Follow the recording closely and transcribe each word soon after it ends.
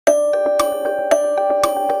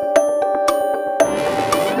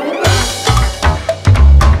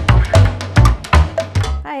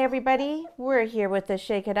everybody, we're here with the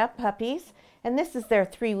Shake It Up puppies, and this is their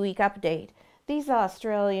 3-week update. These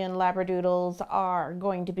Australian Labradoodles are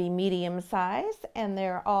going to be medium sized, and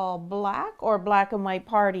they're all black or black and white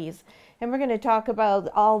parties. And we're going to talk about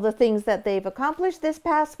all the things that they've accomplished this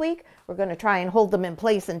past week. We're going to try and hold them in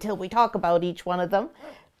place until we talk about each one of them.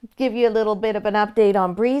 Give you a little bit of an update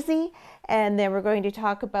on Breezy, and then we're going to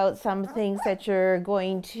talk about some things that you're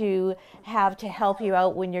going to have to help you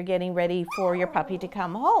out when you're getting ready for your puppy to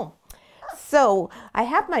come home. So I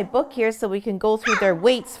have my book here so we can go through their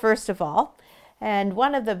weights first of all. And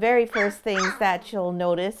one of the very first things that you'll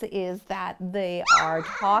notice is that they are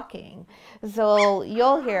talking. So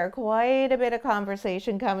you'll hear quite a bit of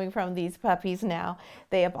conversation coming from these puppies now.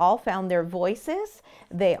 They have all found their voices.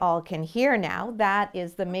 They all can hear now. That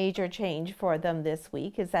is the major change for them this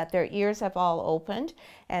week, is that their ears have all opened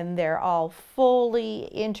and they're all fully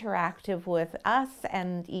interactive with us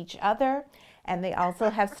and each other. And they also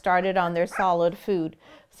have started on their solid food.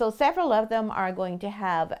 So several of them are going to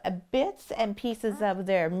have bits and pieces of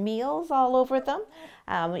their meals all over them.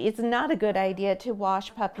 It's not a good idea to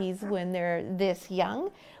wash puppies when they're this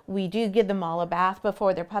young. We do give them all a bath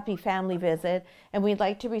before their puppy family visit, and we'd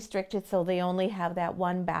like to restrict it so they only have that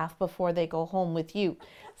one bath before they go home with you.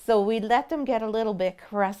 So we let them get a little bit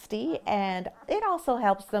crusty, and it also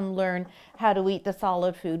helps them learn how to eat the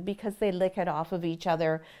solid food because they lick it off of each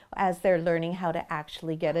other as they're learning how to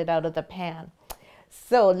actually get it out of the pan.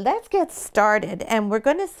 So let's get started, and we're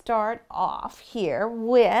going to start off here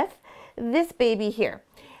with this baby here.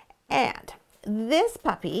 And this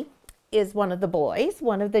puppy is one of the boys,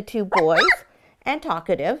 one of the two boys, and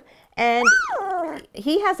talkative, and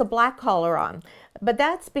he has a black collar on, but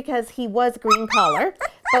that's because he was green collar,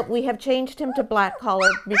 but we have changed him to black collar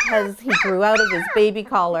because he grew out of his baby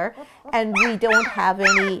collar, and we don't have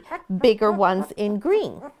any bigger ones in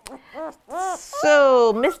green.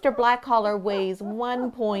 So Mr. Black Collar weighs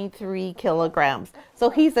 1.3 kilograms, so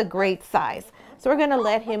he's a great size. So we're going to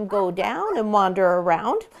let him go down and wander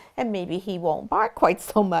around, and maybe he won't bark quite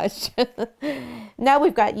so much. Now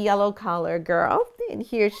we've got Yellow Collar Girl, and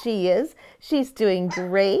here she is. She's doing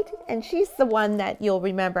great, and she's the one that you'll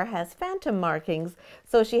remember has phantom markings.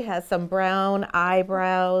 So she has some brown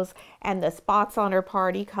eyebrows, and the spots on her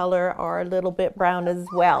party color are a little bit brown as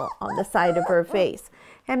well on the side of her face.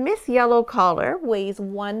 And Miss Yellow Collar weighs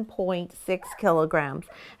 1.6 kilograms.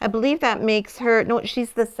 I believe that makes her, no,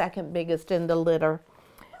 she's the second biggest in the litter.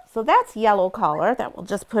 So that's Yellow Collar that we'll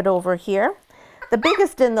just put over here. The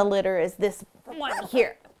biggest in the litter is this one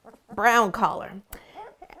here, Brown Collar.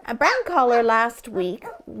 A Brown Collar last week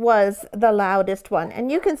was the loudest one,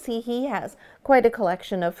 and you can see he has quite a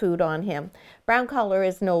collection of food on him. Brown Collar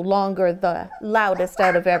is no longer the loudest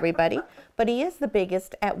out of everybody, but he is the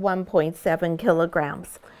biggest at 1.7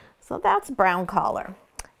 kilograms. So that's Brown Collar.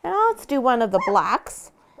 And now let's do one of the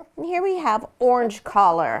blacks. And here we have Orange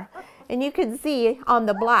Collar. And you can see on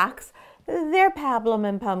the blacks, their pablum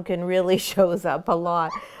and pumpkin really shows up a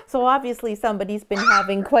lot. So obviously somebody's been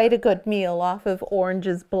having quite a good meal off of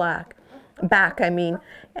Orange's back.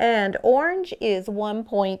 And Orange is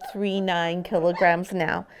 1.39 kilograms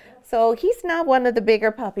now. So he's not one of the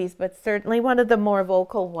bigger puppies, but certainly one of the more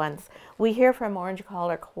vocal ones. We hear from Orange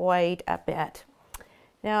Collar quite a bit.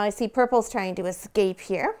 Now I see Purple's trying to escape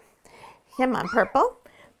here. Come on, Purple.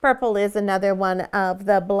 Purple is another one of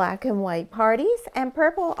the black and white parties, and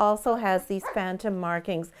Purple also has these phantom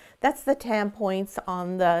markings. That's the tan points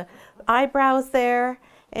on the eyebrows there,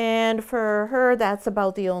 and for her that's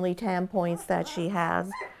about the only tan points that she has.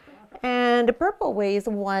 And Purple weighs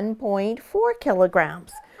 1.4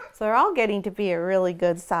 kilograms. So they're all getting to be a really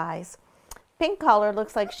good size. Pink Collar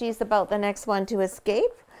looks like she's about the next one to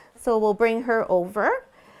escape, so we'll bring her over.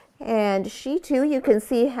 And she too, you can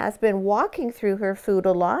see, has been walking through her food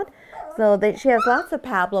a lot, so that she has lots of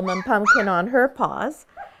pablum and pumpkin on her paws.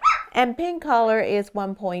 And Pink Collar is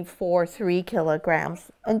 1.43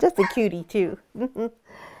 kilograms, and just a cutie too.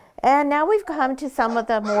 And now we've come to some of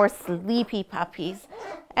the more sleepy puppies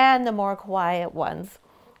and the more quiet ones.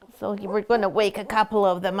 So we're going to wake a couple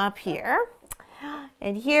of them up here.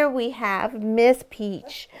 And here we have Miss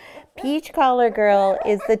Peach. Peach Collar Girl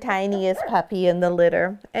is the tiniest puppy in the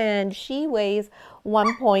litter, and she weighs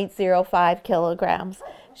 1.05 kilograms.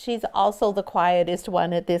 She's also the quietest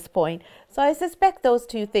one at this point. So I suspect those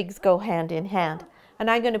two things go hand in hand. And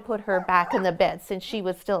I'm going to put her back in the bed since she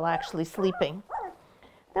was still actually sleeping.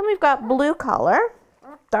 Then we've got Blue Collar,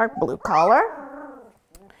 dark blue collar.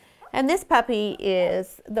 And this puppy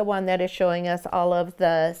is the one that is showing us all of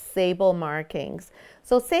the sable markings.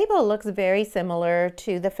 So Sable looks very similar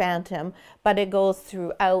to the Phantom, but it goes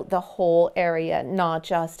throughout the whole area, not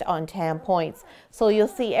just on tan points. So you'll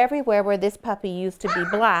see everywhere where this puppy used to be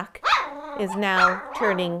black is now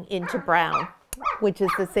turning into brown, which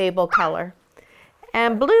is the Sable color.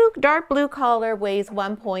 And blue, dark blue collar weighs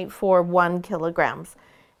 1.41 kilograms.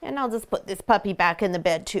 And I'll just put this puppy back in the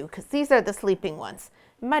bed too, because these are the sleeping ones.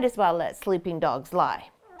 Might as well let sleeping dogs lie.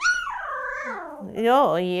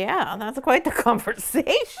 Oh yeah, that's quite the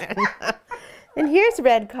conversation. And here's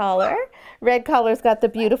Red Collar. Red Collar's got the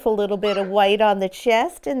beautiful little bit of white on the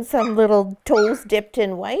chest and some little toes dipped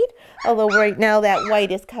in white, although right now that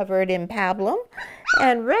white is covered in pablum.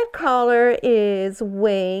 And Red Collar is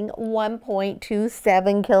weighing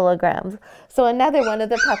 1.27 kilograms. So another one of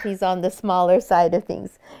the puppies on the smaller side of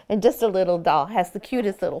things. And just a little doll, has the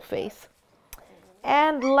cutest little face.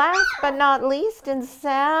 And last but not least, and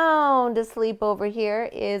sound asleep over here,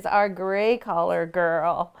 is our Gray Collar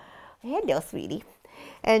girl. Hello, sweetie.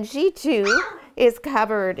 And she too is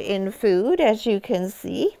covered in food, as you can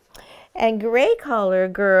see. And Gray Collar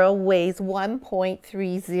girl weighs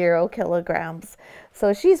 1.30 kilograms.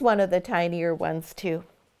 So she's one of the tinier ones too.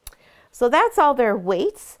 So that's all their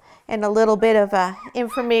weights and a little bit of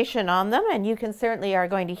information on them. And you can certainly are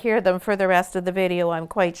going to hear them for the rest of the video, I'm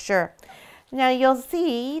quite sure. Now you'll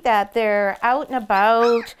see that they're out and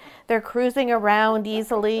about, they're cruising around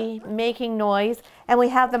easily, making noise, and we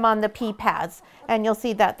have them on the pee pads. And you'll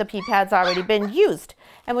see that the pee pad's already been used.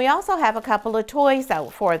 And we also have a couple of toys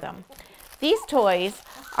out for them. These toys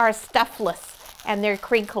are stuffless and they're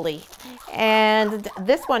crinkly. And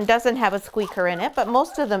this one doesn't have a squeaker in it, but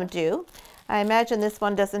most of them do. I imagine this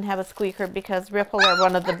one doesn't have a squeaker because Ripple, or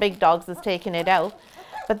one of the big dogs, has taken it out.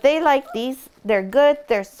 But they like these. They're good,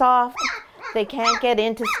 they're soft. They can't get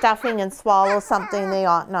into stuffing and swallow something they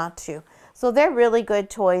ought not to. So they're really good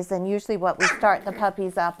toys, and usually what we start the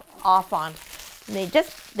puppies off on. And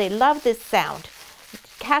they love this sound. It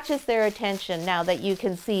catches their attention now that you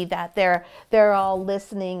can see that they're all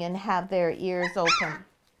listening and have their ears open.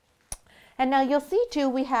 And now you'll see too,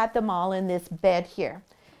 we had them all in this bed here.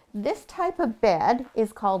 This type of bed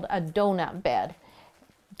is called a donut bed.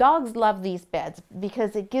 Dogs love these beds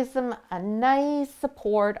because it gives them a nice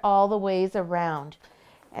support all the ways around.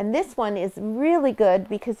 And this one is really good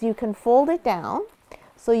because you can fold it down.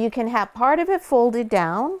 So you can have part of it folded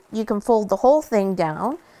down. You can fold the whole thing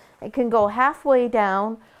down. It can go halfway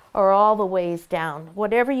down or all the ways down.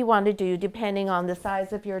 Whatever you want to do depending on the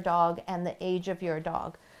size of your dog and the age of your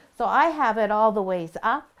dog. So I have it all the ways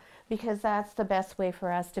up because that's the best way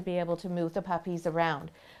for us to be able to move the puppies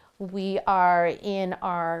around. We are in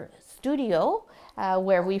our studio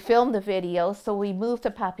where we film the video, so we move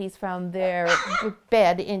the puppies from their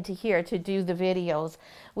bed into here to do the videos.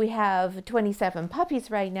 We have 27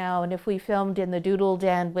 puppies right now, and if we filmed in the doodle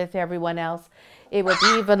den with everyone else, it would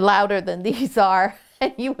be even louder than these are,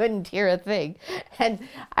 and you wouldn't hear a thing. And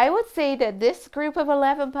I would say that this group of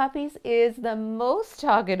 11 puppies is the most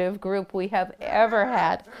talkative group we have ever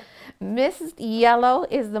had. Miss Yellow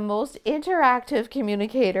is the most interactive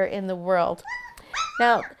communicator in the world.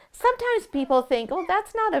 Now, sometimes people think, oh,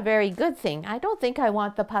 that's not a very good thing. I don't think I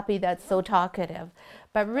want the puppy that's so talkative.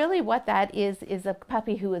 But really what that is a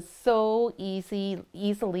puppy who is so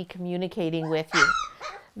easily communicating with you.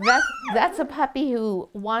 That's a puppy who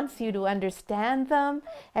wants you to understand them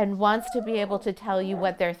and wants to be able to tell you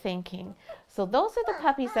what they're thinking. So those are the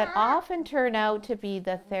puppies that often turn out to be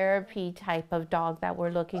the therapy type of dog that we're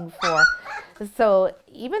looking for. So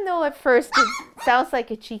even though at first it sounds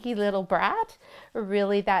like a cheeky little brat,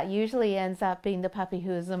 really that usually ends up being the puppy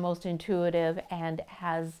who is the most intuitive and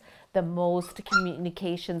has the most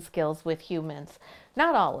communication skills with humans.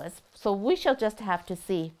 Not always, so we shall just have to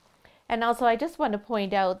see. And also I just want to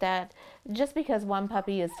point out that just because one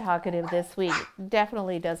puppy is talkative this week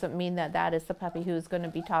definitely doesn't mean that that is the puppy who is going to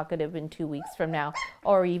be talkative in 2 weeks from now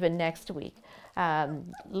or even next week.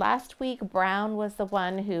 Last week Brown was the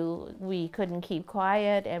one who we couldn't keep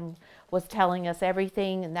quiet and was telling us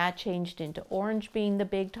everything, and that changed into Orange being the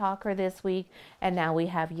big talker this week, and now we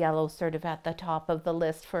have Yellow sort of at the top of the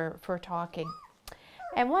list for talking.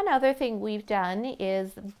 And one other thing we've done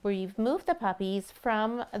is we've moved the puppies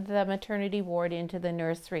from the maternity ward into the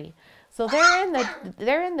nursery. So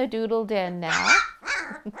they're in the doodle den now,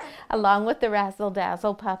 along with the Razzle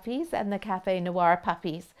Dazzle puppies and the Café Noir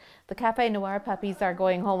puppies. The Café Noir puppies are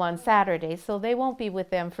going home on Saturday, so they won't be with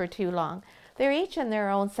them for too long. They're each in their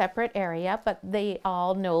own separate area, but they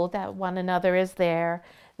all know that one another is there.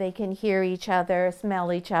 They can hear each other,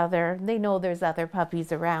 smell each other. They know there's other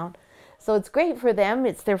puppies around. So it's great for them.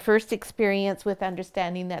 It's their first experience with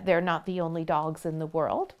understanding that they're not the only dogs in the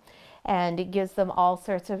world. and it gives them all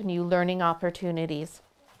sorts of new learning opportunities.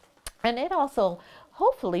 And it also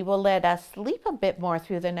hopefully will let us sleep a bit more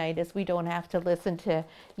through the night, as we don't have to listen to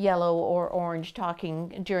yellow or orange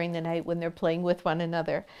talking during the night when they're playing with one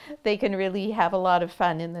another. They can really have a lot of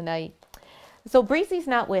fun in the night. So Breezy's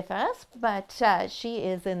not with us, but she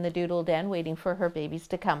is in the doodle den waiting for her babies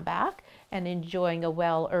to come back and enjoying a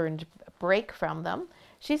well-earned break from them.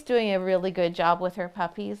 She's doing a really good job with her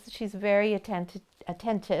puppies. She's very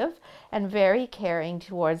attentive and very caring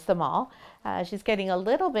towards them all. She's getting a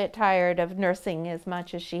little bit tired of nursing as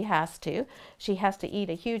much as she has to. She has to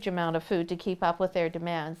eat a huge amount of food to keep up with their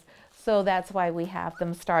demands. So that's why we have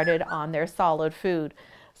them started on their solid food.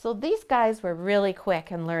 So these guys were really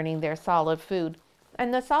quick in learning their solid food.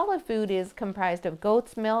 And the solid food is comprised of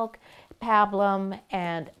goat's milk, pablum,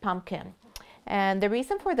 and pumpkin. And the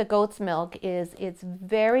reason for the goat's milk is it's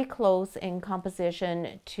very close in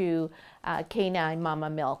composition to canine mama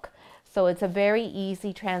milk. So it's a very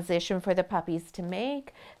easy transition for the puppies to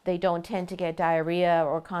make. They don't tend to get diarrhea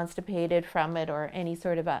or constipated from it or any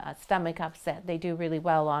sort of a stomach upset. They do really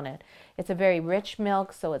well on it. It's a very rich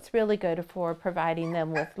milk, so it's really good for providing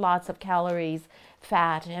them with lots of calories,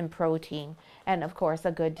 fat, and protein, and of course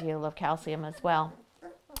a good deal of calcium as well.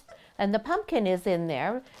 And the pumpkin is in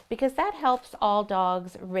there because that helps all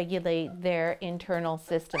dogs regulate their internal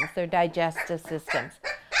systems, their digestive systems.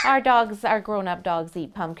 Our dogs, our grown-up dogs,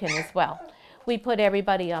 eat pumpkin as well. We put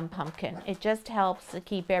everybody on pumpkin. It just helps to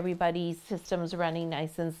keep everybody's systems running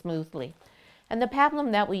nice and smoothly. And the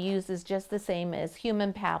pablum that we use is just the same as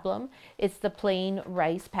human pablum. It's the plain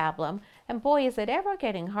rice pablum. And boy, is it ever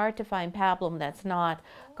getting hard to find pablum that's not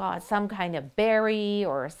got some kind of berry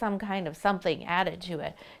or some kind of something added to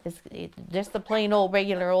it. It's just the plain old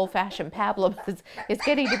regular old-fashioned pablum. It's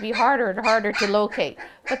getting to be harder and harder to locate.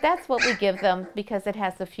 But that's what we give them because it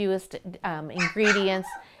has the fewest ingredients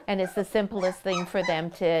and it's the simplest thing for them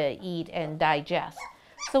to eat and digest.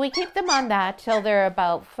 So we keep them on that till they're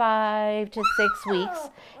about 5 to 6 weeks,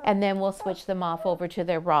 and then we'll switch them off over to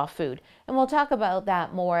their raw food. And we'll talk about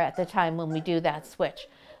that more at the time when we do that switch.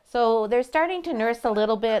 So they're starting to nurse a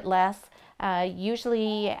little bit less.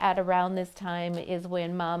 Usually at around this time is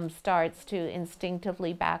when mom starts to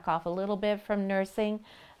instinctively back off a little bit from nursing.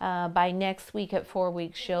 By next week at 4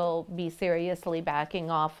 weeks, she'll be seriously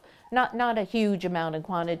backing off. Not a huge amount in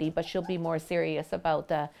quantity, but she'll be more serious about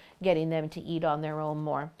getting them to eat on their own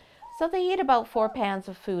more. So they eat about 4 pans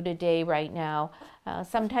of food a day right now.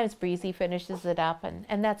 Sometimes Breezy finishes it up,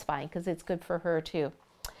 and that's fine because it's good for her too.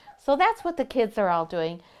 So that's what the kids are all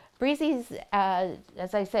doing. Breezy's,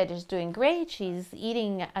 as I said, is doing great. She's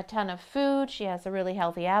eating a ton of food. She has a really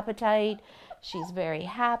healthy appetite. She's very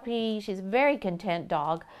happy. She's a very content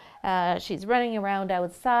dog. She's running around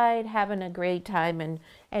outside, having a great time,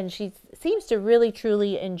 and she seems to really,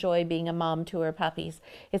 truly enjoy being a mom to her puppies.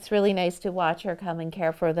 It's really nice to watch her come and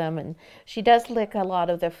care for them, and she does lick a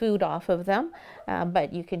lot of the food off of them,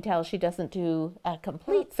 but you can tell she doesn't do a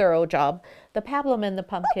complete thorough job. The pablum and the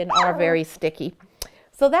pumpkin are very sticky.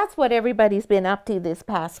 So that's what everybody's been up to this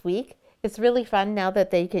past week. It's really fun now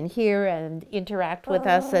that they can hear and interact with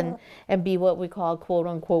us and be what we call quote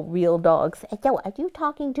unquote real dogs. Yo, are you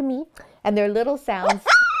talking to me? And their little sounds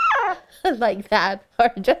like that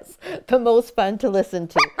are just the most fun to listen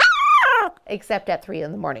to. Except at 3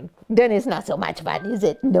 in the morning. Then it's not so much fun, is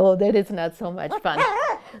it? No, then it's not so much fun.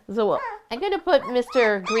 So I'm going to put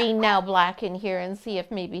Mr. Green Now Black in here and see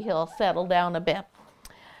if maybe he'll settle down a bit.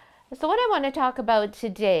 So what I want to talk about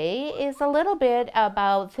today is a little bit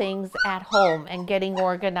about things at home and getting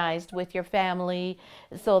organized with your family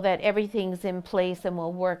so that everything's in place and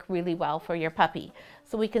will work really well for your puppy.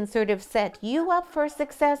 So we can sort of set you up for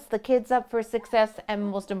success, the kids up for success, and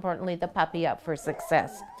most importantly, the puppy up for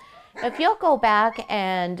success. If you'll go back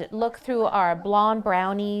and look through our Blonde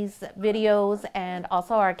Brownies videos and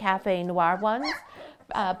also our Café Noir ones,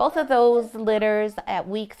 both of those litters at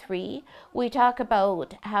week 3, we talk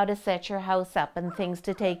about how to set your house up and things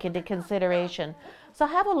to take into consideration. So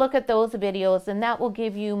have a look at those videos and that will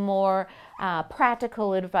give you more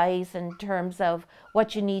practical advice in terms of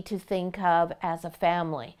what you need to think of as a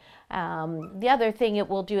family. The other thing it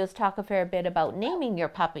will do is talk a fair bit about naming your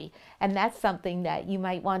puppy, and that's something that you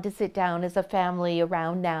might want to sit down as a family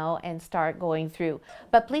around now and start going through.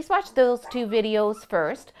 But please watch those 2 videos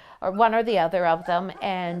first, or one or the other of them,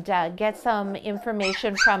 and get some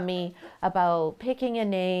information from me about picking a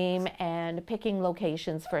name and picking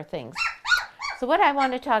locations for things. So what I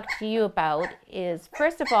want to talk to you about is,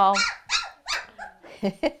 first of all,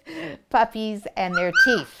 puppies and their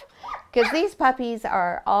teeth. Because these puppies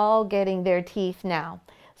are all getting their teeth now.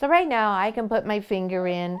 So right now I can put my finger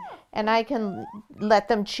in and I can let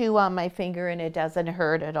them chew on my finger and it doesn't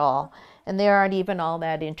hurt at all. And they aren't even all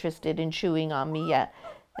that interested in chewing on me yet.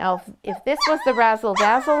 Now, if this was the Razzle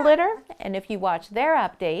Dazzle litter, and if you watch their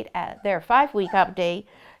update, at their 5-week update,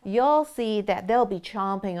 you'll see that they'll be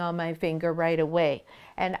chomping on my finger right away.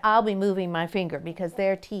 And I'll be moving my finger because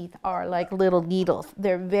their teeth are like little needles.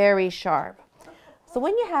 They're very sharp. So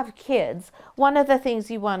when you have kids, one of the things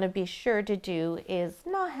you want to be sure to do is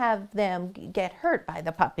not have them get hurt by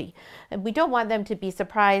the puppy. And we don't want them to be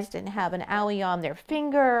surprised and have an owie on their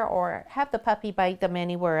finger or have the puppy bite them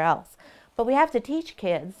anywhere else. But we have to teach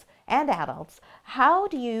kids and adults, how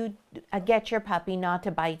do you get your puppy not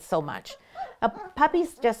to bite so much?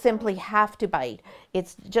 Puppies just simply have to bite.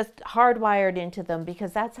 It's just hardwired into them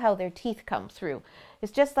because that's how their teeth come through.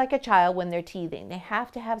 It's just like a child when they're teething. They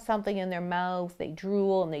have to have something in their mouth. They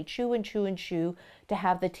drool and they chew and chew and chew to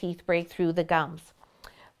have the teeth break through the gums.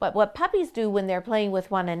 But what puppies do when they're playing with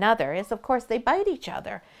one another is, of course, they bite each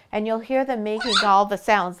other. And you'll hear them making all the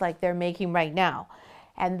sounds like they're making right now.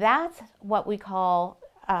 And that's what we call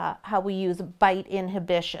how we use bite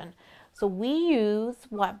inhibition. So we use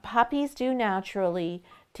what puppies do naturally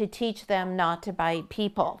to teach them not to bite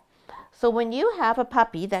people. So when you have a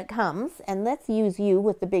puppy that comes, and let's use you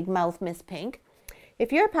with the big mouth, Miss Pink.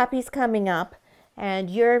 If your puppy's coming up and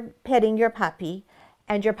you're petting your puppy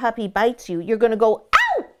and your puppy bites you, you're going to go,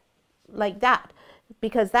 ow, like that.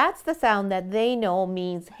 Because that's the sound that they know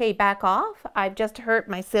means, hey, back off. I've just hurt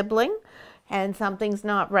my sibling and something's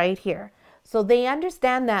not right here. So they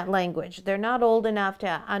understand that language. They're not old enough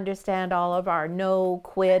to understand all of our no,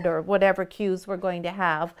 quit, or whatever cues we're going to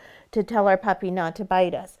have to tell our puppy not to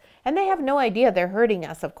bite us. And they have no idea they're hurting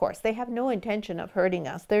us, of course. They have no intention of hurting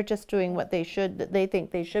us. They're just doing what they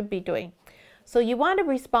think they should be doing. So you want to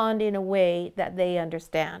respond in a way that they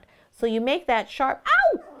understand. So you make that sharp,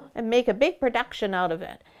 ow, and make a big production out of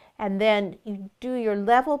it. And then you do your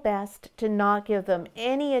level best to not give them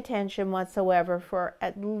any attention whatsoever for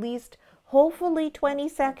at least hopefully 20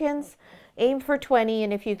 seconds. Aim for 20,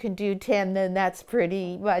 and if you can do 10, then that's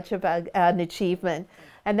pretty much of an achievement.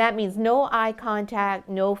 And that means no eye contact,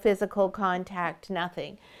 no physical contact,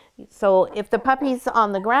 nothing. So if the puppy's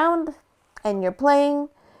on the ground and you're playing,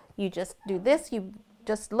 you just do this, you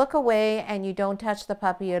just look away and you don't touch the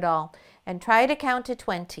puppy at all. And try to count to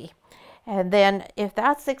 20. And then if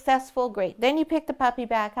that's successful, great. Then you pick the puppy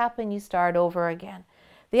back up and you start over again.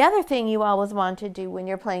 The other thing you always want to do when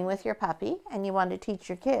you're playing with your puppy, and you want to teach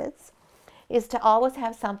your kids, is to always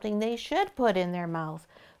have something they should put in their mouth.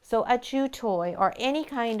 So a chew toy or any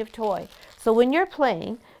kind of toy. So when you're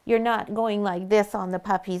playing, you're not going like this on the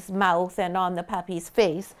puppy's mouth and on the puppy's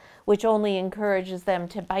face, which only encourages them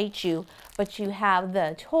to bite you, but you have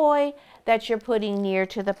the toy that you're putting near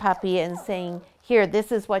to the puppy and saying, here,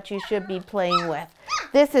 this is what you should be playing with.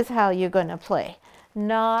 This is how you're going to play,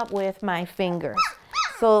 not with my fingers.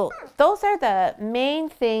 So those are the main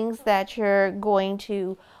things that you're going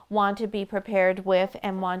to want to be prepared with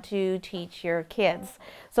and want to teach your kids.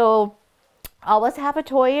 So always have a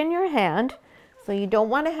toy in your hand. So you don't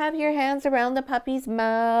want to have your hands around the puppy's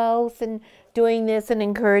mouth and doing this and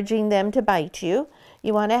encouraging them to bite you.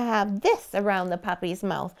 You want to have this around the puppy's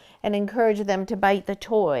mouth and encourage them to bite the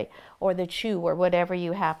toy or the chew or whatever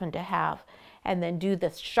you happen to have. And then do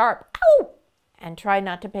this sharp, ow, and try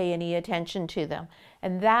not to pay any attention to them.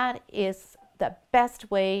 And that is the best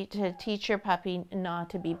way to teach your puppy not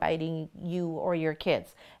to be biting you or your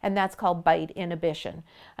kids. And that's called bite inhibition.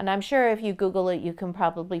 And I'm sure if you Google it, you can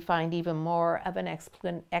probably find even more of an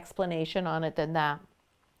explanation on it than that.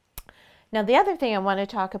 Now, the other thing I want to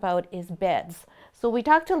talk about is beds. So we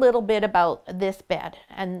talked a little bit about this bed,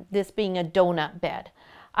 and this being a donut bed.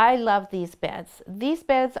 I love these beds. These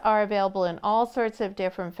beds are available in all sorts of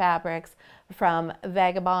different fabrics from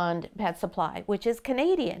Vagabond Pet Supply, which is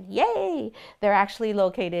Canadian. Yay! They're actually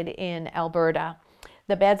located in Alberta.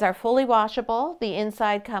 The beds are fully washable. The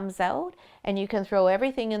inside comes out and you can throw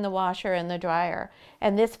everything in the washer and the dryer.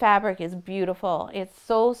 And this fabric is beautiful. It's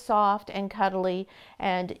so soft and cuddly,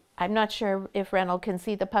 and I'm not sure if Reynold can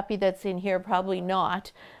see the puppy that's in here, probably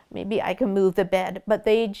not. Maybe I can move the bed, but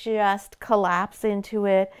they just collapse into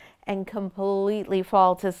it and completely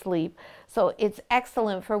fall to sleep. So it's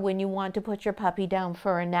excellent for when you want to put your puppy down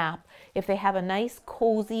for a nap. If they have a nice,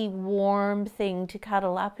 cozy, warm thing to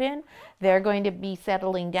cuddle up in, they're going to be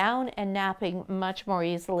settling down and napping much more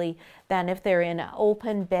easily than if they're in an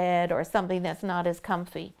open bed or something that's not as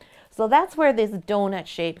comfy. So So that's where this donut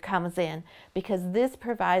shape comes in, because this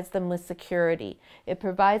provides them with security. It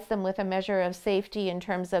provides them with a measure of safety in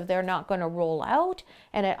terms of they're not going to roll out,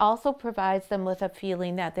 and it also provides them with a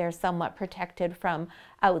feeling that they're somewhat protected from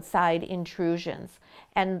outside intrusions.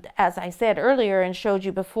 And as I said earlier and showed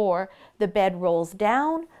you before, the bed rolls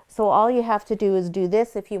down, so all you have to do is do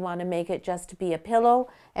this if you want to make it just to be a pillow,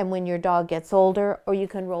 and when your dog gets older, or you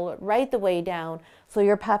can roll it right the way down so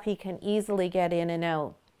your puppy can easily get in and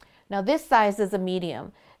out. Now this size is a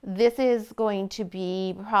medium. This is going to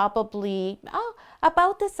be probably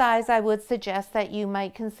about the size I would suggest that you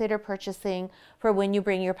might consider purchasing for when you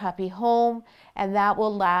bring your puppy home, and that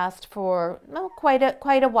will last for quite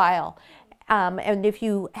a while. And if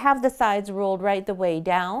you have the sides rolled right the way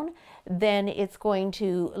down, then it's going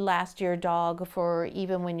to last your dog for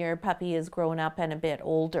even when your puppy is grown up and a bit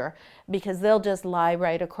older, because they'll just lie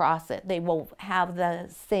right across it. They won't have the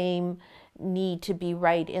same need to be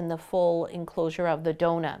right in the full enclosure of the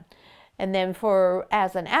donut. And then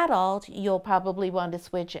as an adult, you'll probably want to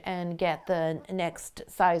switch and get the next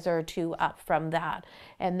size or two up from that.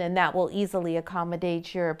 And then that will easily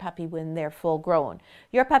accommodate your puppy when they're full grown.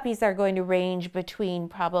 Your puppies are going to range between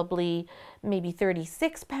probably maybe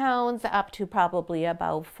 36 pounds up to probably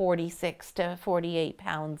about 46 to 48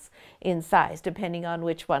 pounds in size, depending on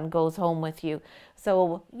which one goes home with you.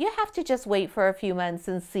 So you have to just wait for a few months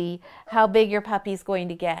and see how big your puppy's going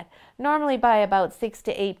to get. Normally by about 6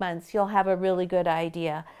 to 8 months, you'll have a really good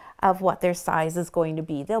idea of what their size is going to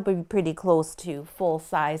be. They'll be pretty close to full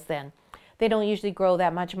size then. They don't usually grow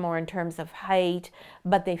that much more in terms of height,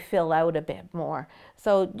 but they fill out a bit more.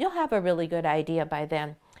 So you'll have a really good idea by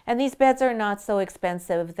then. And these beds are not so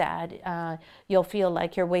expensive that you'll feel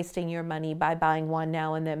like you're wasting your money by buying one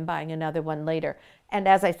now and then buying another one later. And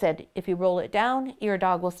as I said, if you roll it down, your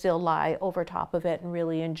dog will still lie over top of it and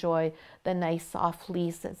really enjoy the nice soft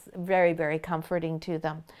fleece. It's very, very comforting to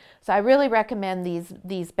them. So I really recommend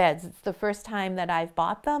these beds. It's the first time that I've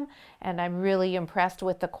bought them, and I'm really impressed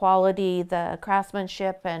with the quality, the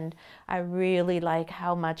craftsmanship, and I really like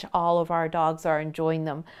how much all of our dogs are enjoying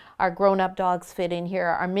them. Our grown-up dogs fit in here.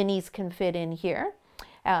 Our minis can fit in here.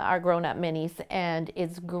 Our grown-up minis, and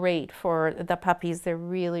it's great for the puppies. They're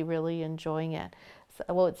really, really enjoying it.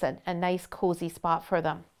 So, well, it's a nice cozy spot for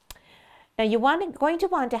them. Now you're going to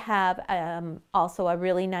want to have also a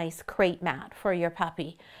really nice crate mat for your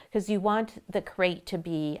puppy, because you want the crate to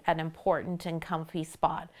be an important and comfy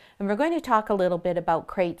spot. And we're going to talk a little bit about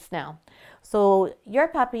crates now. So your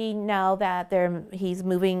puppy, now that he's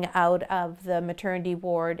moving out of the maternity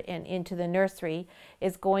ward and into the nursery,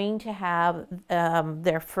 is going to have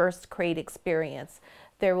their first crate experience.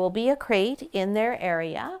 There will be a crate in their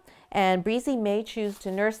area, and Breezy may choose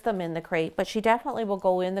to nurse them in the crate, but she definitely will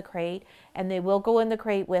go in the crate, and they will go in the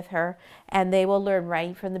crate with her, and they will learn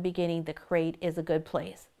right from the beginning the crate is a good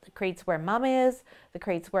place. The crate's where Mama is, the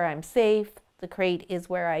crate's where I'm safe, the crate is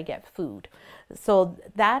where I get food. So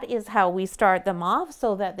that is how we start them off,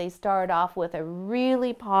 so that they start off with a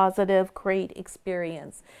really positive crate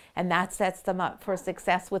experience, and that sets them up for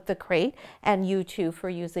success with the crate, and you too for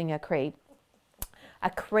using a crate. A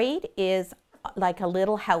crate is like a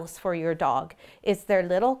little house for your dog. It's their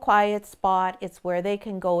little quiet spot. It's where they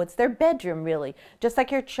can go. It's their bedroom, really. Just like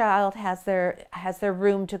your child has their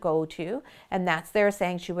room to go to, and that's their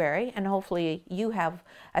sanctuary. And hopefully you have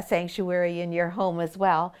a sanctuary in your home as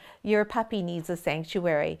well. Your puppy needs a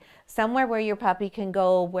sanctuary. Somewhere where your puppy can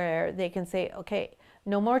go, where they can say, okay,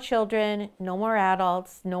 no more children, no more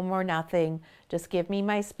adults, no more nothing. Just give me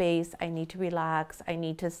my space. I need to relax. I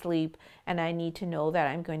need to sleep. And I need to know that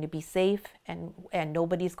I'm going to be safe and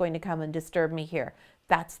nobody's going to come and disturb me here.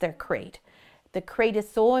 That's their crate. The crate is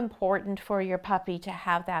so important for your puppy to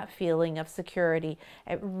have that feeling of security.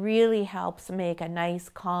 It really helps make a nice,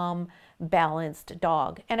 calm, balanced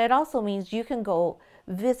dog. And it also means you can go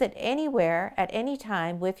visit anywhere at any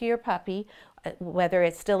time with your puppy, whether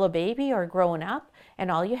it's still a baby or grown up,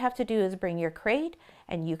 and all you have to do is bring your crate,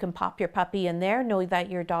 and you can pop your puppy in there, know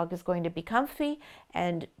that your dog is going to be comfy,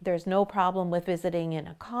 and there's no problem with visiting in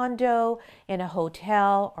a condo, in a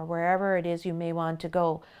hotel, or wherever it is you may want to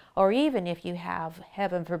go. Or even if you have,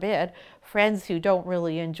 heaven forbid, friends who don't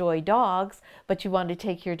really enjoy dogs, but you want to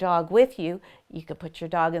take your dog with you, you could put your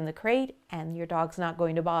dog in the crate, and your dog's not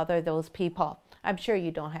going to bother those people. I'm sure you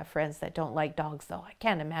don't have friends that don't like dogs, though. I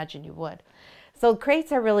can't imagine you would. So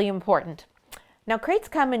crates are really important. Now crates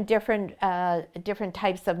come in different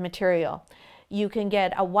types of material. You can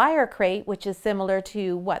get a wire crate, which is similar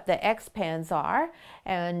to what the X-Pans are,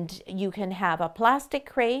 and you can have a plastic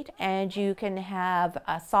crate, and you can have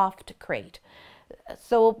a soft crate.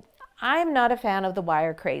 So I'm not a fan of the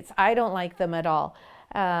wire crates. I don't like them at all.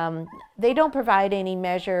 They don't provide any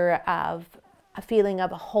measure of a feeling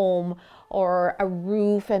of a home or a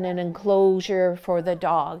roof and an enclosure for the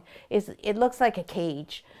dog. It looks like a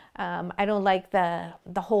cage. I don't like the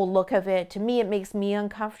whole look of it. To me, it makes me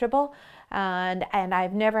uncomfortable. And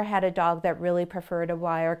I've never had a dog that really preferred a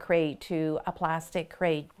wire crate to a plastic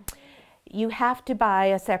crate. You have to buy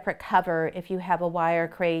a separate cover if you have a wire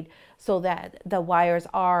crate so that the wires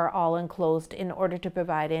are all enclosed in order to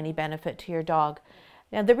provide any benefit to your dog.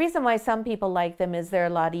 Now, the reason why some people like them is they're a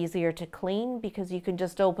lot easier to clean because you can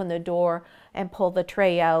just open the door and pull the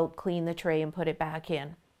tray out, clean the tray and put it back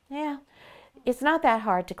in. Yeah, it's not that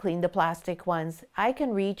hard to clean the plastic ones. I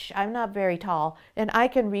can reach, I'm not very tall, and I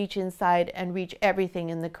can reach inside and reach everything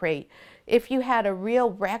in the crate. If you had a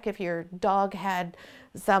real wreck, if your dog had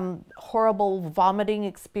some horrible vomiting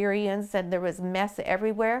experience and there was mess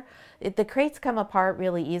everywhere, the crates come apart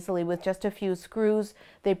really easily with just a few screws.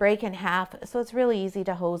 They break in half, so it's really easy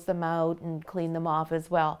to hose them out and clean them off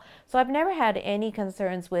as well. So I've never had any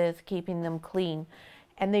concerns with keeping them clean.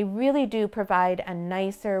 And they really do provide a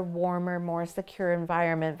nicer, warmer, more secure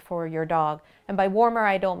environment for your dog. And by warmer,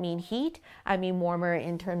 I don't mean heat. I mean warmer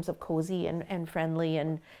in terms of cozy and friendly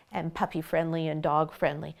and puppy friendly and dog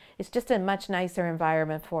friendly. It's just a much nicer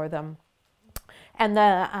environment for them. And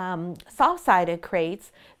the soft-sided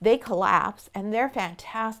crates, they collapse and they're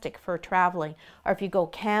fantastic for traveling. Or if you go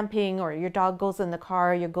camping or your dog goes in the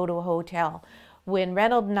car, you go to a hotel. When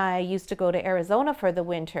Reynolds and I used to go to Arizona for the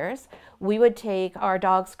winters, we would take our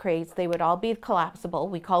dogs' crates. They would all be collapsible.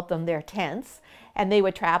 We called them their tents. And they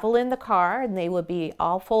would travel in the car and they would be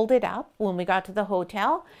all folded up. When we got to the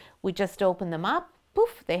hotel, we just open them up.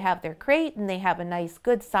 Poof, they have their crate and they have a nice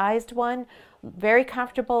good sized one, very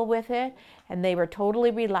comfortable with it, and they were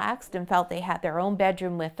totally relaxed and felt they had their own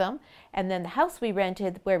bedroom with them. And then the house we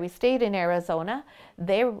rented where we stayed in Arizona,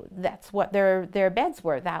 that's what their beds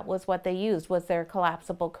were. That was what they used, was their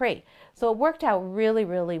collapsible crate. So it worked out really,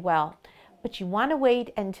 really well. But you want to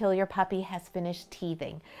wait until your puppy has finished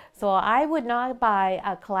teething. So I would not buy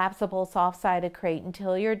a collapsible soft-sided crate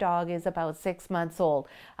until your dog is about 6 months old.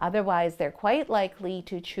 Otherwise, they're quite likely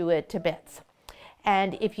to chew it to bits.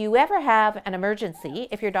 And if you ever have an emergency,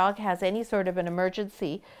 if your dog has any sort of an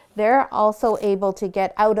emergency, they're also able to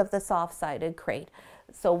get out of the soft-sided crate.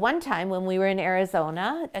 So one time when we were in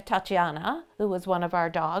Arizona, Tatiana, who was one of our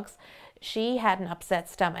dogs, she had an upset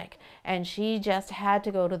stomach and she just had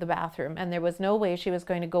to go to the bathroom and there was no way she was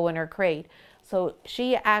going to go in her crate. So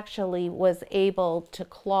she actually was able to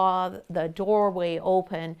claw the doorway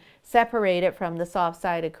open, separate it from the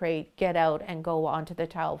soft-sided crate, get out and go onto the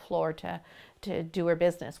tile floor to do her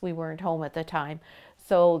business. We weren't home at the time.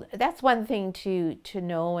 So that's one thing to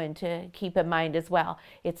know and to keep in mind as well.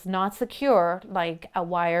 It's not secure like a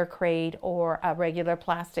wire crate or a regular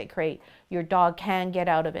plastic crate. Your dog can get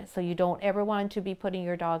out of it. So you don't ever want to be putting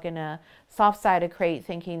your dog in a soft-sided crate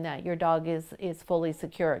thinking that your dog is fully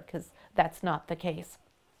secured, because that's not the case.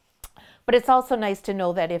 But it's also nice to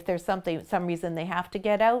know that if there's some reason they have to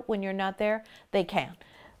get out when you're not there, they can.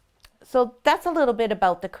 So that's a little bit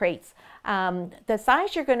about the crates. The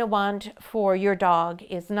size you're going to want for your dog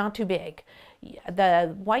is not too big.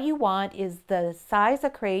 What you want is the size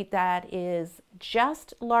of crate that is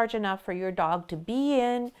just large enough for your dog to be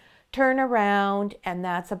in, turn around, and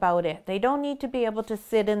that's about it. They don't need to be able to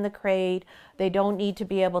sit in the crate. They don't need to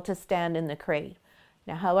be able to stand in the crate.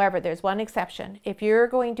 Now, however, there's one exception. If you're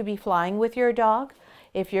going to be flying with your dog,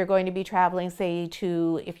 if you're going to be traveling, say,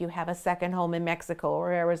 if you have a second home in Mexico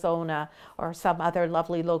or Arizona or some other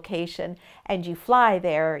lovely location, and you fly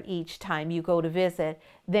there each time you go to visit,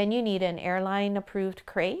 then you need an airline approved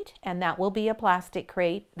crate, and that will be a plastic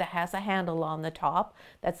crate that has a handle on the top.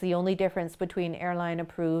 That's the only difference between airline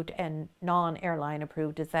approved and non-airline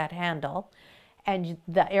approved, is that handle. And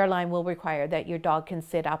the airline will require that your dog can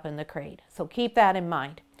sit up in the crate. So keep that in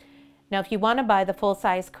mind. Now, if you want to buy the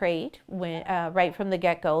full-size crate right from the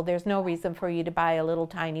get-go, there's no reason for you to buy a little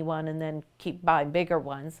tiny one and then keep buying bigger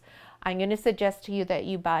ones. I'm going to suggest to you that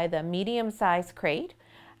you buy the medium-size crate.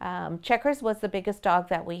 Checkers was the biggest dog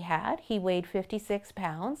that we had. He weighed 56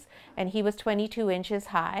 pounds and he was 22 inches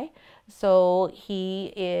high. So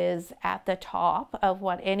he is at the top of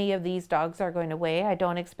what any of these dogs are going to weigh. I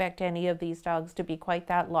don't expect any of these dogs to be quite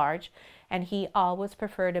that large. And he always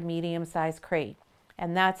preferred a medium-sized crate.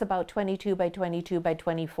 And that's about 22 by 22 by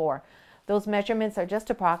 24. Those measurements are just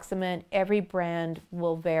approximate. Every brand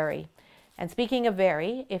will vary. And speaking of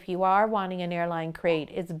Vari, if you are wanting an airline crate,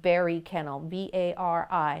 it's Vari Kennel,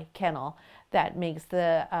 V-A-R-I Kennel, that makes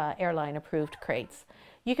the airline approved crates.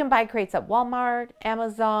 You can buy crates at Walmart,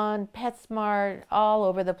 Amazon, PetSmart, all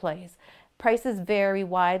over the place. Prices vary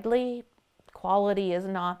widely, quality is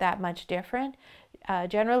not that much different.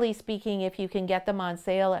 Generally speaking, if you can get them on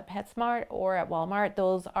sale at PetSmart or at Walmart,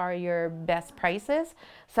 those are your best prices.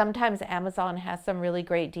 Sometimes Amazon has some really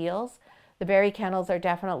great deals. The Vari Kennels are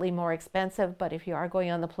definitely more expensive, but if you are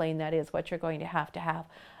going on the plane, that is what you're going to have.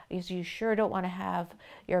 Is you sure don't want to have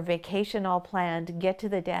your vacation all planned, get to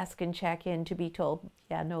the desk and check in to be told,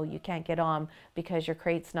 yeah, no, you can't get on because your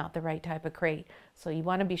crate's not the right type of crate. So you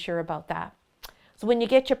want to be sure about that. So when you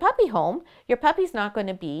get your puppy home, your puppy's not going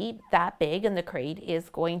to be that big and the crate is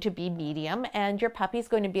going to be medium, and your puppy's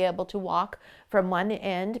going to be able to walk from one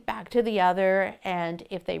end back to the other, and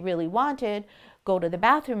if they really wanted, go to the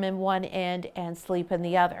bathroom in one end and sleep in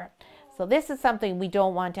the other. So this is something we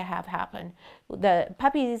don't want to have happen. The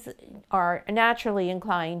puppies are naturally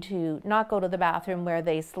inclined to not go to the bathroom where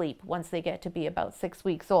they sleep once they get to be about 6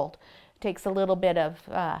 weeks old. It takes a little bit of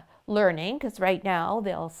learning, because right now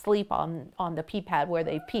they'll sleep on the pee pad where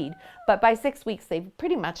they've peed, but by 6 weeks they've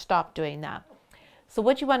pretty much stopped doing that. So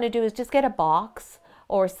what you want to do is just get a box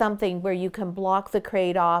or something where you can block the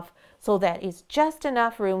crate off so that it's just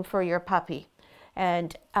enough room for your puppy.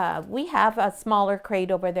 And we have a smaller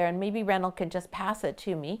crate over there, and maybe Reynold can just pass it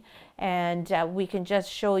to me, and we can just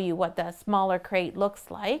show you what the smaller crate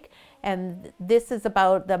looks like. And this is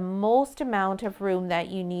about the most amount of room that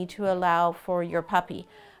you need to allow for your puppy.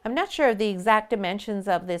 I'm not sure of the exact dimensions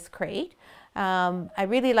of this crate. I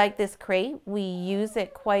really like this crate. We use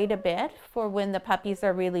it quite a bit for when the puppies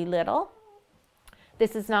are really little.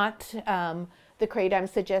 This is not the crate I'm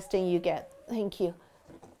suggesting you get, thank you,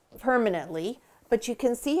 permanently. But you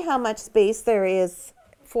can see how much space there is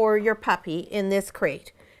for your puppy in this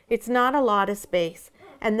crate. It's not a lot of space,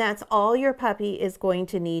 and that's all your puppy is going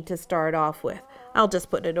to need to start off with. I'll just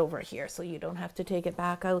put it over here so you don't have to take it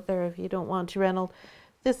back out there if you don't want to, Reynold.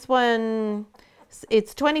 This one,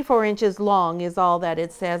 it's 24 inches long is all that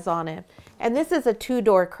it says on it. And this is a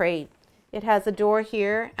 2-door crate. It has a door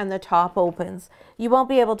here and the top opens. You won't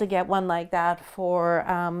be able to get one like that for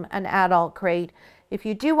an adult crate. If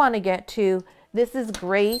you do want to get two, this is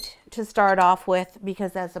great to start off with,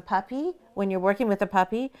 because as a puppy, when you're working with a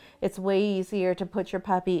puppy, it's way easier to put your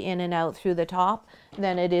puppy in and out through the top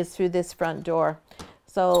than it is through this front door.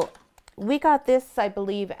 So we got this, I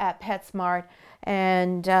believe, at PetSmart,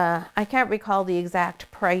 and I can't recall the exact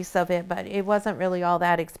price of it, but it wasn't really all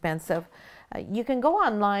that expensive. You can go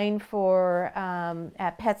online for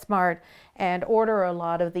at PetSmart and order a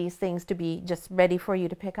lot of these things to be just ready for you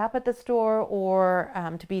to pick up at the store or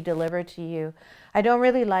to be delivered to you. I don't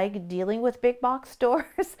really like dealing with big box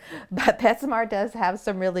stores, but PetSmart does have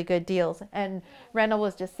some really good deals. And Reynold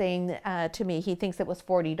was just saying to me, he thinks it was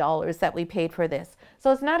 $40 that we paid for this.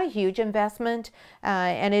 So it's not a huge investment,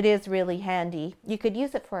 and it is really handy. You could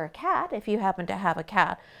use it for a cat if you happen to have a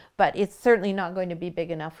cat, but it's certainly not going to be big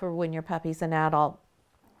enough for when your puppy's an adult.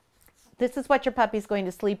 This is what your puppy's going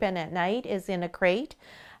to sleep in at night, is in a crate.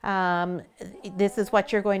 This is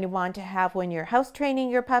what you're going to want to have when you're house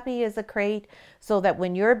training your puppy, is a crate, so that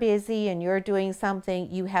when you're busy and you're doing something,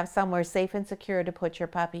 you have somewhere safe and secure to put your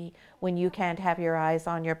puppy when you can't have your eyes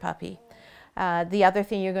on your puppy. The other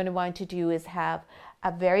thing you're going to want to do is have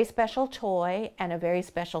a very special toy and a very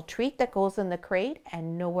special treat that goes in the crate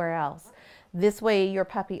and nowhere else. This way your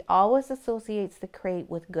puppy always associates the crate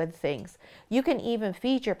with good things. You can even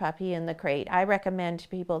feed your puppy in the crate. I recommend to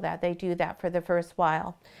people that they do that for the first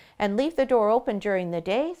while. And leave the door open during the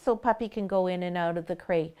day so puppy can go in and out of the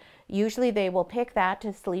crate. Usually they will pick that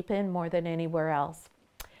to sleep in more than anywhere else.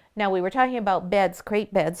 Now, we were talking about beds,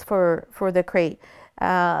 crate beds for the crate.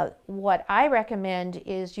 What I recommend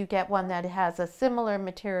is you get one that has a similar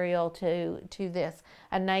material to this,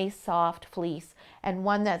 a nice soft fleece, and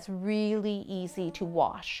one that's really easy to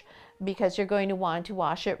wash, because you're going to want to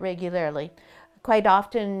wash it regularly. Quite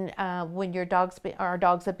often when our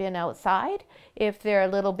dogs have been outside, if they're a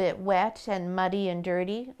little bit wet and muddy and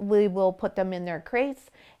dirty, we will put them in their crates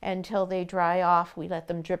until they dry off. We let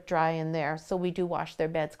them drip dry in there. So we do wash their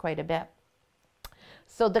beds quite a bit.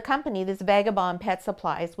 So the company, this Vagabond Pet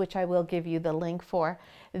Supplies, which I will give you the link for,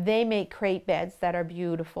 they make crate beds that are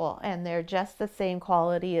beautiful, and they're just the same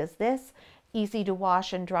quality as this. Easy to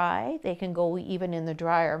wash and dry. They can go even in the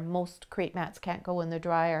dryer. Most crate mats can't go in the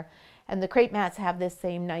dryer. And the crate mats have this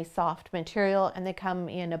same nice soft material, and they come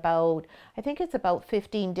in about, I think it's about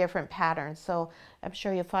 15 different patterns. So I'm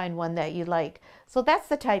sure you'll find one that you like. So that's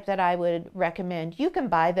the type that I would recommend. You can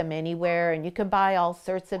buy them anywhere, and you can buy all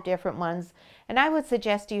sorts of different ones. And I would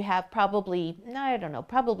suggest you have probably, I don't know,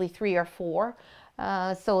 probably 3 or 4,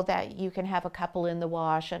 so that you can have a couple in the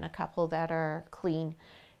wash and a couple that are clean.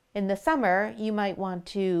 In the summer, you might want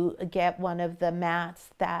to get one of the mats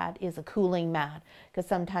that is a cooling mat, because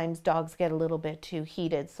sometimes dogs get a little bit too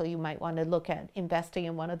heated. So you might want to look at investing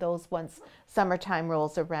in one of those once summertime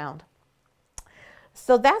rolls around.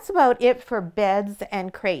 So that's about it for beds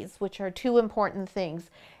and crates, which are two important things.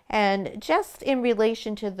 And just in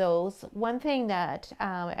relation to those, one thing that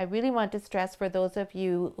I really want to stress for those of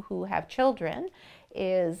you who have children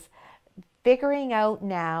is figuring out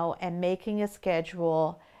now and making a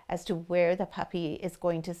schedule as to where the puppy is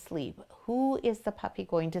going to sleep. Who is the puppy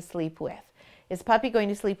going to sleep with? Is puppy going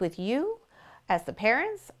to sleep with you as the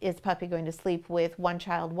parents? Is puppy going to sleep with one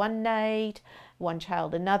child one night, one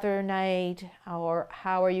child another night, or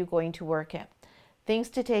how are you going to work it? Things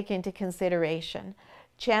to take into consideration.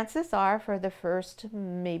 Chances are for the first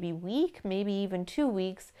maybe week, maybe even 2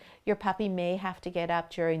 weeks, your puppy may have to get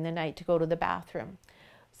up during the night to go to the bathroom.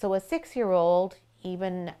 So a 6-year-old,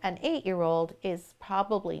 even an 8-year-old, is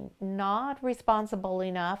probably not responsible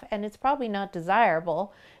enough, and it's probably not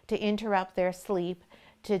desirable to interrupt their sleep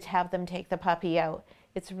to have them take the puppy out.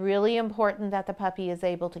 It's really important that the puppy is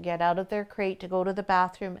able to get out of their crate to go to the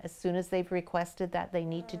bathroom as soon as they've requested that they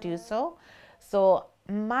need to do so. So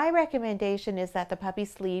my recommendation is that the puppy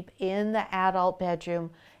sleep in the adult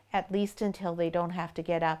bedroom at least until they don't have to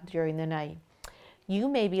get up during the night. You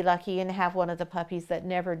may be lucky and have one of the puppies that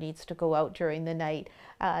never needs to go out during the night.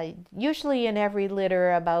 Usually in every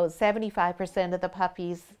litter, about 75% of the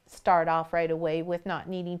puppies start off right away with not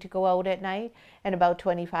needing to go out at night, and about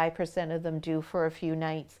 25% of them do for a few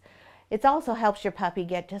nights. It also helps your puppy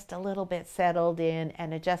get just a little bit settled in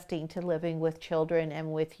and adjusting to living with children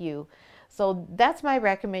and with you. So that's my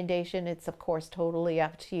recommendation. It's of course totally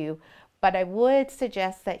up to you, but I would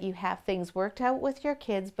suggest that you have things worked out with your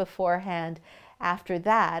kids beforehand. After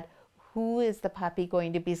that, who is the puppy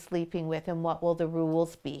going to be sleeping with and what will the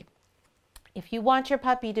rules be? If you want your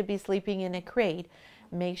puppy to be sleeping in a crate,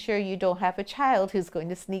 make sure you don't have a child who's going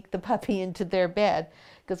to sneak the puppy into their bed,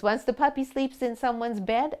 because once the puppy sleeps in someone's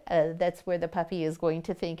bed, that's where the puppy is going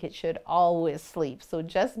to think it should always sleep. So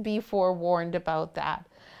just be forewarned about that.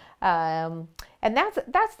 And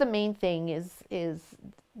that's the main thing, is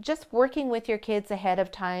just working with your kids ahead of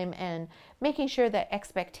time and making sure that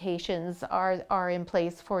expectations are in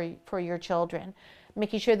place for your children.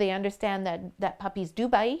 Making sure they understand that puppies do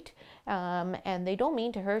bite, and they don't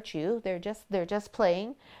mean to hurt you. They're just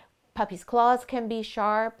playing. Puppies' claws can be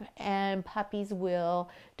sharp, and puppies will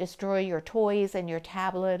destroy your toys and your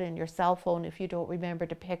tablet and your cell phone if you don't remember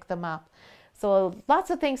to pick them up. So lots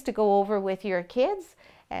of things to go over with your kids,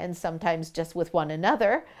 and sometimes just with one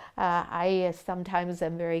another. I sometimes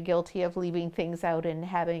am very guilty of leaving things out and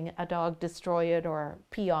having a dog destroy it or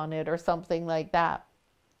pee on it or something like that.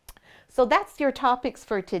 So that's your topics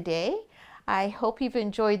for today. I hope you've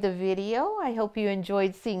enjoyed the video. I hope you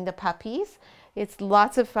enjoyed seeing the puppies. It's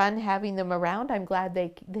lots of fun having them around. I'm glad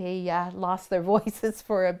they lost their voices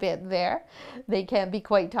for a bit there. They can be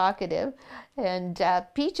quite talkative. And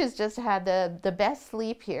Peach has just had the best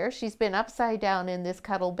sleep here. She's been upside down in this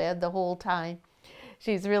cuddle bed the whole time.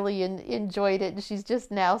 She's really enjoyed it, and she's just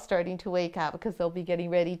now starting to wake up because they'll be getting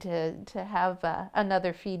ready to have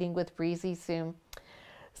another feeding with Breezy soon.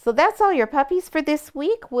 So that's all your puppies for this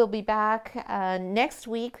week. We'll be back next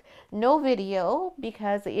week. No video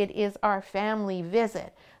because it is our family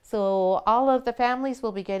visit. So all of the families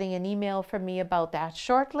will be getting an email from me about that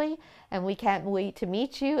shortly. And we can't wait to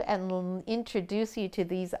meet you and introduce you to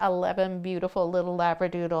these 11 beautiful little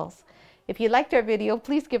Labradoodles. If you liked our video,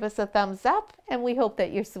 please give us a thumbs up, and we hope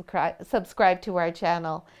that you're subscribed to our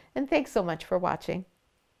channel. And thanks so much for watching.